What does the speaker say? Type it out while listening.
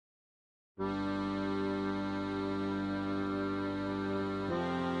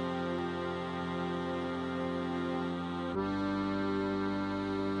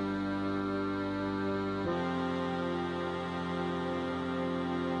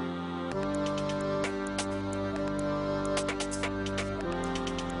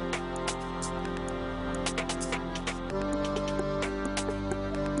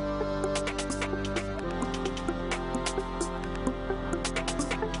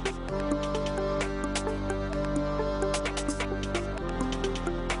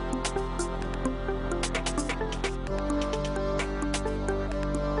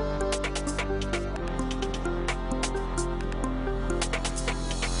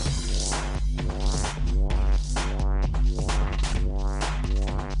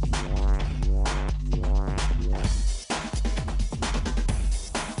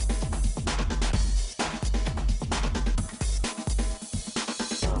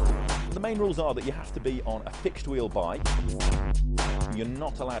The main rules are that you have to be on a fixed wheel bike. You're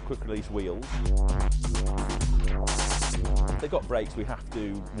not allowed quick release wheels. If they've got brakes, we have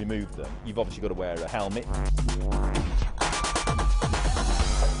to remove them. You've obviously got to wear a helmet.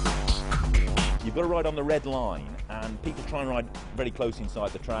 You've got to ride on the red line, and people try and ride very close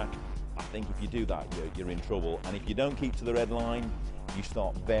inside the track. I think if you do that, you're in trouble. And if you don't keep to the red line, you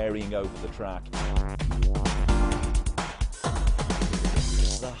start varying over the track.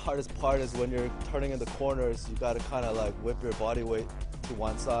 The hardest part is when you're turning in the corners, you got to kind of like whip your body weight to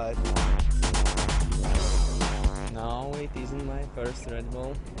one side. No, it isn't my first Red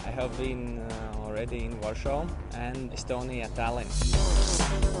Bull. I have been already in Warsaw and Estonia, Tallinn.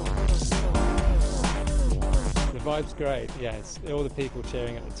 The vibe's great, yeah, it's all the people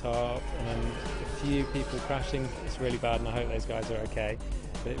cheering at the top and then a few people crashing. It's really bad and I hope those guys are okay,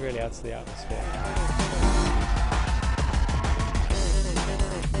 but it really adds to the atmosphere.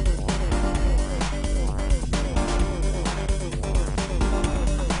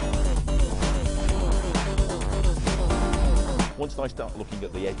 Once I start looking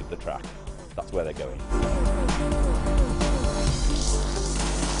at the edge of the track, that's where they're going.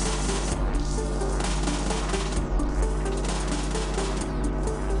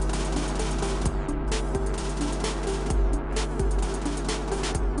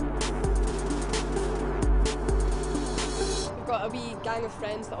 We've got a wee gang of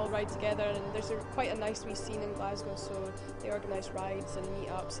friends that all ride together, and there's quite a nice wee scene in Glasgow, so they organise rides and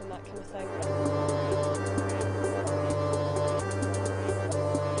meet-ups and that kind of thing.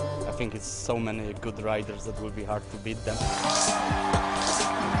 I think it's so many good riders that will be hard to beat them.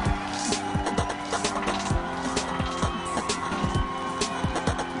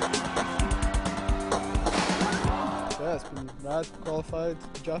 Yeah, it's been rad, qualified,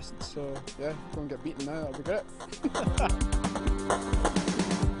 just, so yeah, go and get beaten now, that'll be great.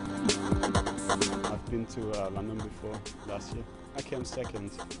 I've been to London before, last year. I came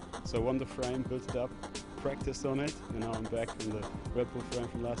second, so won the frame, built it up, practiced on it, and now I'm back in the Red Bull frame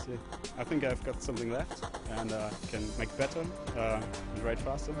from last year. I think I've got something left and can make better and ride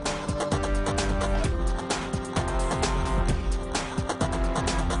faster.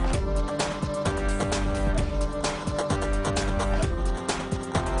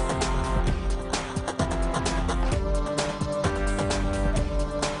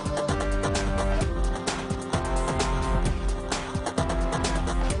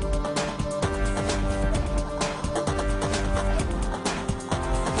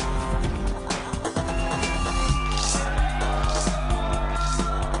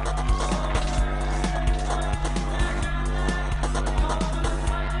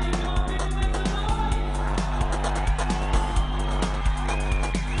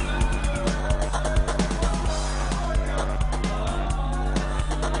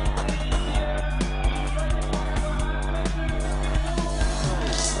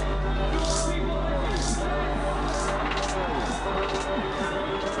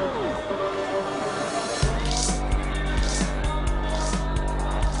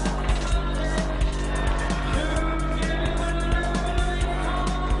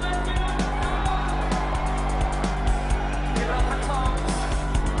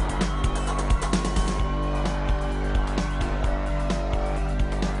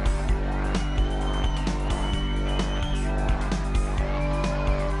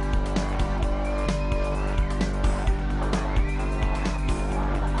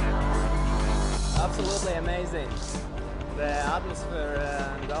 Absolutely amazing. The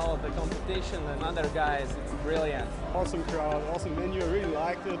atmosphere and all the competition and other guys, it's brilliant. Awesome crowd, awesome venue, I really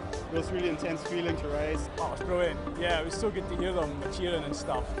liked it. It was really intense feeling to race. Oh, it was brilliant. Yeah, it was so good to hear them cheering and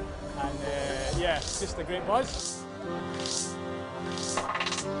stuff. And yeah, it's just a great buzz.